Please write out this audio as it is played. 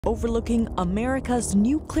overlooking America's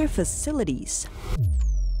nuclear facilities.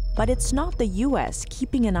 But it's not the U.S.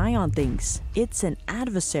 keeping an eye on things, it's an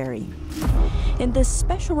adversary. In this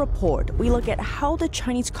special report, we look at how the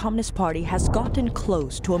Chinese Communist Party has gotten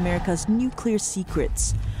close to America's nuclear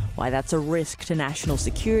secrets, why that's a risk to national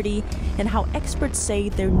security, and how experts say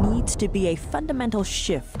there needs to be a fundamental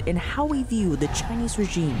shift in how we view the Chinese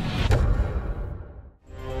regime.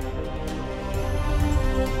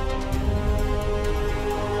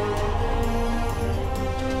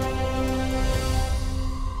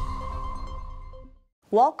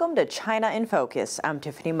 Welcome to China in Focus. I'm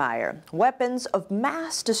Tiffany Meyer. Weapons of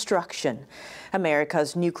mass destruction.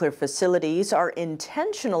 America's nuclear facilities are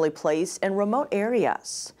intentionally placed in remote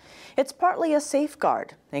areas. It's partly a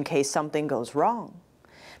safeguard in case something goes wrong.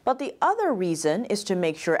 But the other reason is to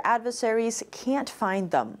make sure adversaries can't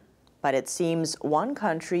find them. But it seems one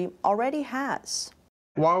country already has.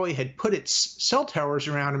 Huawei had put its cell towers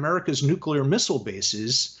around America's nuclear missile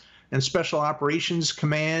bases and Special Operations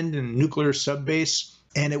Command and nuclear subbase.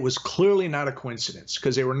 And it was clearly not a coincidence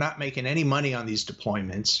because they were not making any money on these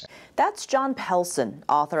deployments. That's Jon Pelson,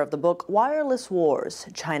 author of the book Wireless Wars,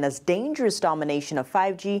 China's Dangerous Domination of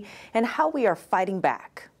 5G and How We Are Fighting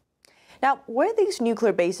Back. Now, where these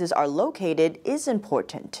nuclear bases are located is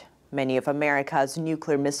important. Many of America's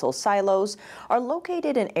nuclear missile silos are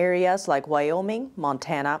located in areas like Wyoming,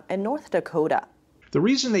 Montana, and North Dakota. The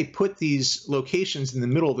reason they put these locations in the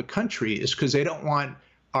middle of the country is because they don't want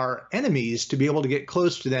our enemies to be able to get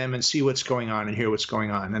close to them and see what's going on and hear what's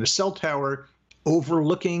going on. And a cell tower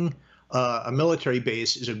overlooking a military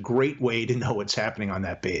base is a great way to know what's happening on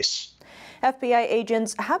that base. FBI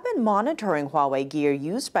agents have been monitoring Huawei gear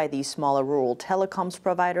used by these smaller rural telecoms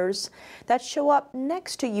providers that show up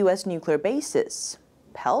next to U.S. nuclear bases.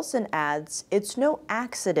 Pelson adds it's no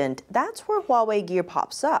accident that's where Huawei gear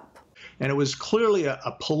pops up. And it was clearly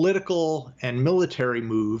a political and military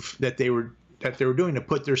move that they were doing to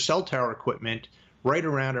put their cell tower equipment right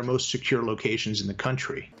around our most secure locations in the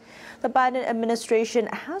country. The Biden administration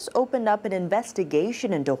has opened up an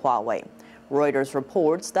investigation into Huawei. Reuters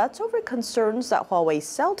reports that's over concerns that Huawei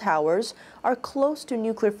cell towers are close to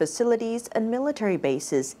nuclear facilities and military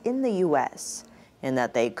bases in the U.S., and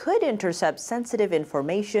that they could intercept sensitive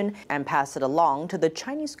information and pass it along to the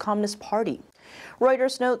Chinese Communist Party.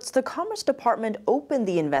 Reuters notes the Commerce Department opened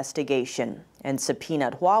the investigation and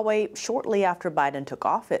subpoenaed Huawei shortly after Biden took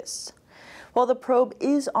office. While the probe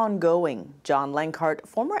is ongoing, Jon Lenkart,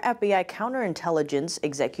 former FBI counterintelligence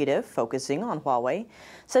executive focusing on Huawei,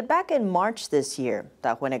 said back in March this year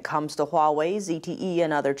that when it comes to Huawei, ZTE,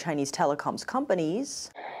 and other Chinese telecoms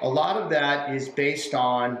companies, a lot of that is based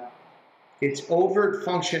on its overt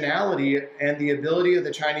functionality and the ability of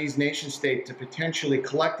the Chinese nation state to potentially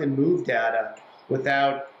collect and move data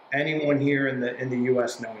without anyone here in the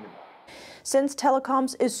U.S. knowing about it. Since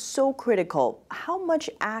telecoms is so critical, how much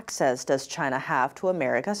access does China have to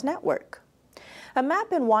America's network? A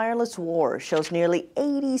map in Wireless Wars shows nearly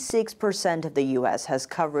 86% of the U.S. has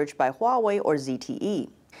coverage by Huawei or ZTE.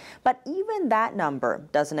 But even that number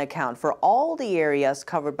doesn't account for all the areas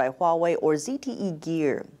covered by Huawei or ZTE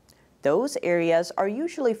gear. Those areas are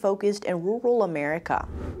usually focused in rural America.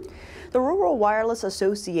 The Rural Wireless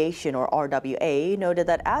Association, or RWA, noted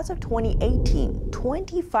that as of 2018,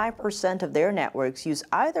 25% of their networks use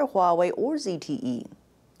either Huawei or ZTE.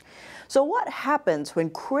 So what happens when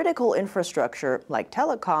critical infrastructure, like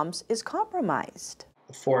telecoms, is compromised?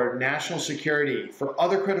 For national security, for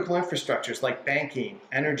other critical infrastructures like banking,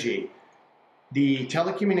 energy, the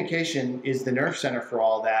telecommunication is the nerve center for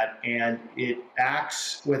all that, and it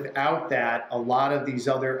acts without that. A lot of these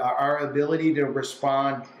our ability to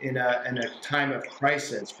respond in a time of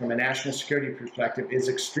crisis from a national security perspective is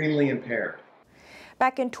extremely impaired.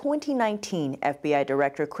 Back in 2019, FBI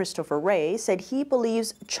Director Christopher Wray said he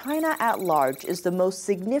believes China at large is the most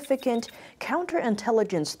significant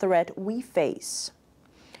counterintelligence threat we face.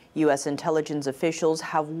 U.S. intelligence officials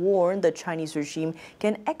have warned the Chinese regime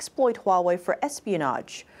can exploit Huawei for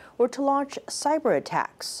espionage or to launch cyber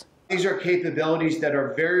attacks. These are capabilities that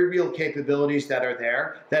are very real capabilities that are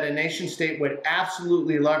there that a nation state would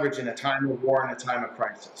absolutely leverage in a time of war and a time of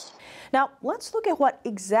crisis. Now, let's look at what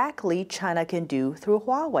exactly China can do through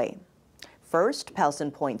Huawei. First,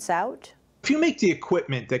 Pelson points out, if you make the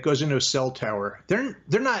equipment that goes into a cell tower,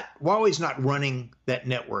 Huawei's not running that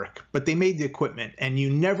network, but they made the equipment, and you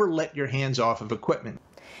never let your hands off of equipment.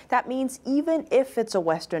 That means even if it's a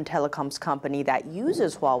Western telecoms company that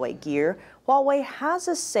uses Huawei gear, Huawei has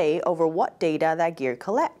a say over what data that gear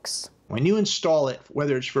collects. When you install it,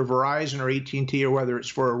 whether it's for Verizon or AT&T or whether it's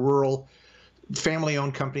for a rural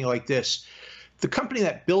family-owned company like this, the company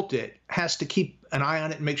that built it has to keep an eye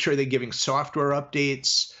on it and make sure they're giving software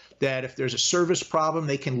updates, that if there's a service problem,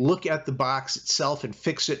 they can look at the box itself and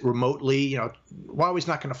fix it remotely. You know, Huawei's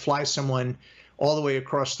not going to fly someone all the way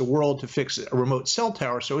across the world to fix a remote cell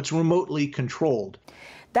tower, so it's remotely controlled.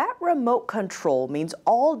 That remote control means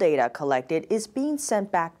all data collected is being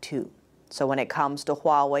sent back too. So when it comes to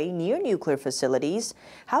Huawei near nuclear facilities,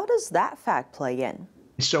 how does that fact play in?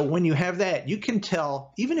 So when you have that, you can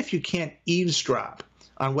tell, even if you can't eavesdrop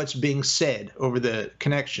on what's being said over the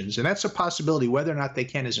connections, and that's a possibility. Whether or not they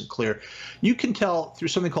can isn't clear. You can tell through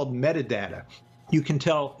something called metadata. You can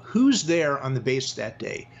tell who's there on the base that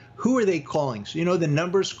day. Who are they calling? So you know the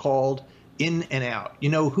numbers called in and out. You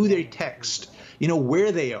know who they text. You know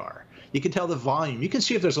where they are. You can tell the volume. You can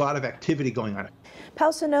see if there's a lot of activity going on.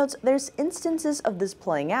 Pelson notes there's instances of this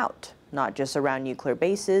playing out, not just around nuclear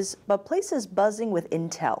bases, but places buzzing with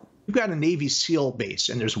intel. You've got a Navy SEAL base,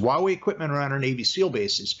 and there's Huawei equipment around our Navy SEAL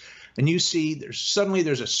bases, and you see suddenly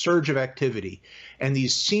there's a surge of activity, and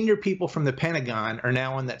these senior people from the Pentagon are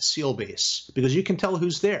now on that SEAL base because you can tell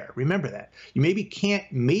who's there. Remember that. You maybe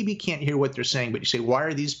can't hear what they're saying, but you say, why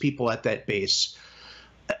are these people at that base?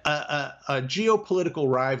 A geopolitical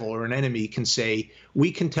rival or an enemy can say,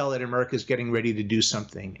 we can tell that America is getting ready to do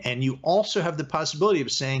something, and you also have the possibility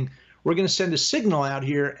of saying, we're going to send a signal out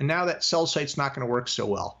here, and now that cell site's not going to work so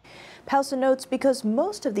well. Pelson notes because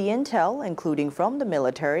most of the intel, including from the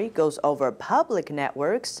military, goes over public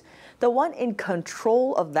networks, the one in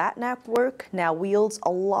control of that network now wields a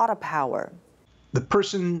lot of power.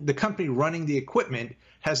 The company running the equipment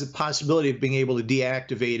has the possibility of being able to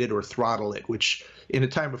deactivate it or throttle it, which in a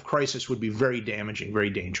time of crisis would be very damaging, very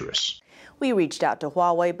dangerous. We reached out to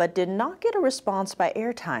Huawei but did not get a response by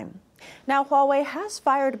airtime. Now, Huawei has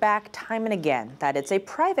fired back time and again that it's a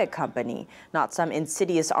private company, not some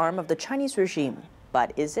insidious arm of the Chinese regime.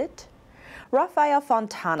 But is it? Rafael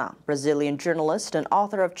Fontana, Brazilian journalist and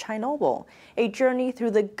author of Chernobyl, A Journey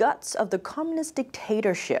Through the Guts of the Communist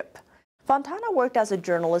Dictatorship. Fontana worked as a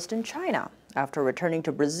journalist in China. After returning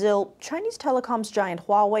to Brazil, Chinese telecoms giant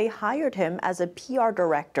Huawei hired him as a PR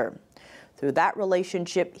director. Through that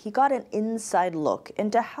relationship, he got an inside look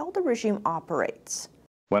into how the regime operates.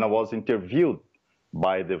 When I was interviewed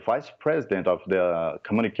by the vice president of the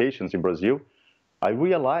communications in Brazil, I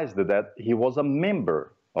realized that he was a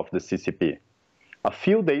member of the CCP. A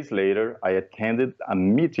few days later, I attended a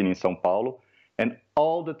meeting in São Paulo, and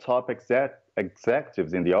all the top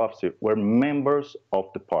executives in the office were members of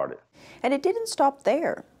the party. And it didn't stop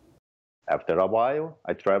there. After a while,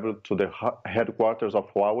 I traveled to the headquarters of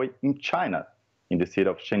Huawei in China, in the city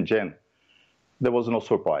of Shenzhen. There was no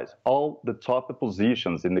surprise. All the top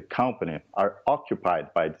positions in the company are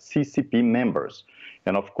occupied by the CCP members.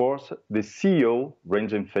 And of course, the CEO, Ren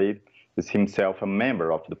Zhengfei, is himself a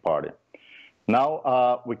member of the party.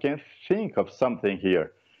 Now, we can think of something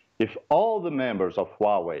here. If all the members of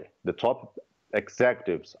Huawei, the top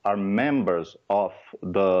executives, are members of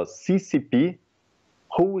the CCP,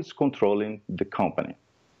 who is controlling the company?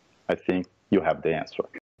 I think you have the answer.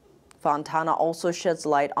 Fontana also sheds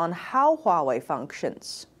light on how Huawei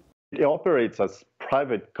functions. It operates as a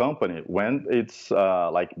private company when it's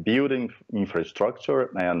like building infrastructure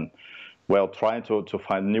and, well, trying to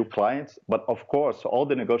find new clients. But of course, all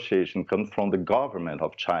the negotiation comes from the government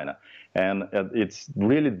of China. And it's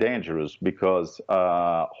really dangerous because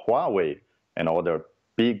Huawei and other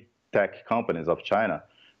big tech companies of China,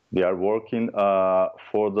 they are working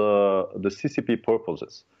for the CCP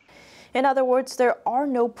purposes. In other words, there are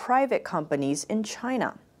no private companies in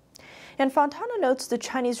China. And Fontana notes the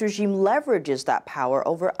Chinese regime leverages that power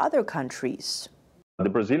over other countries. The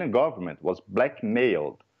Brazilian government was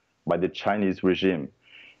blackmailed by the Chinese regime.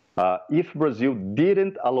 If Brazil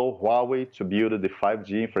didn't allow Huawei to build the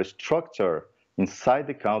 5G infrastructure inside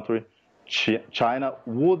the country, China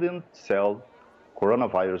wouldn't sell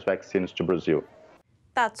coronavirus vaccines to Brazil.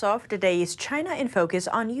 That's all for today's China in Focus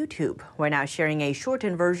on YouTube. We're now sharing a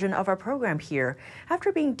shortened version of our program here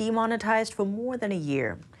after being demonetized for more than a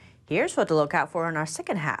year. Here's what to look out for in our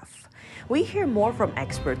second half. We hear more from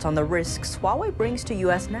experts on the risks Huawei brings to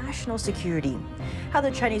U.S. national security, how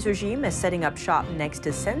the Chinese regime is setting up shop next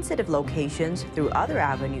to sensitive locations through other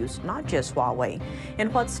avenues, not just Huawei,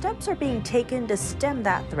 and what steps are being taken to stem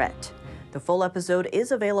that threat. The full episode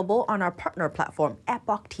is available on our partner platform,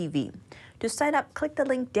 Epoch TV. To sign up, click the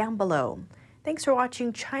link down below. Thanks for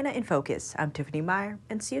watching China in Focus. I'm Tiffany Meyer,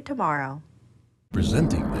 and see you tomorrow.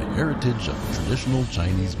 Presenting the heritage of traditional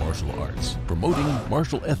Chinese martial arts, promoting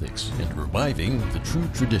martial ethics, and reviving the true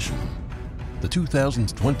tradition. The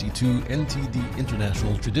 2022 NTD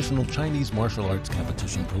International Traditional Chinese Martial Arts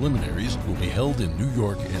Competition preliminaries will be held in New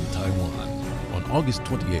York and Taiwan. On August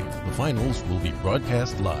 28th, the finals will be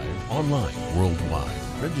broadcast live online worldwide.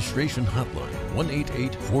 Registration hotline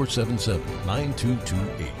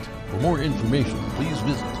 188-477-9228. For more information, please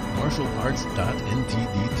visit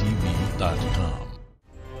martialarts.ntdtv.com.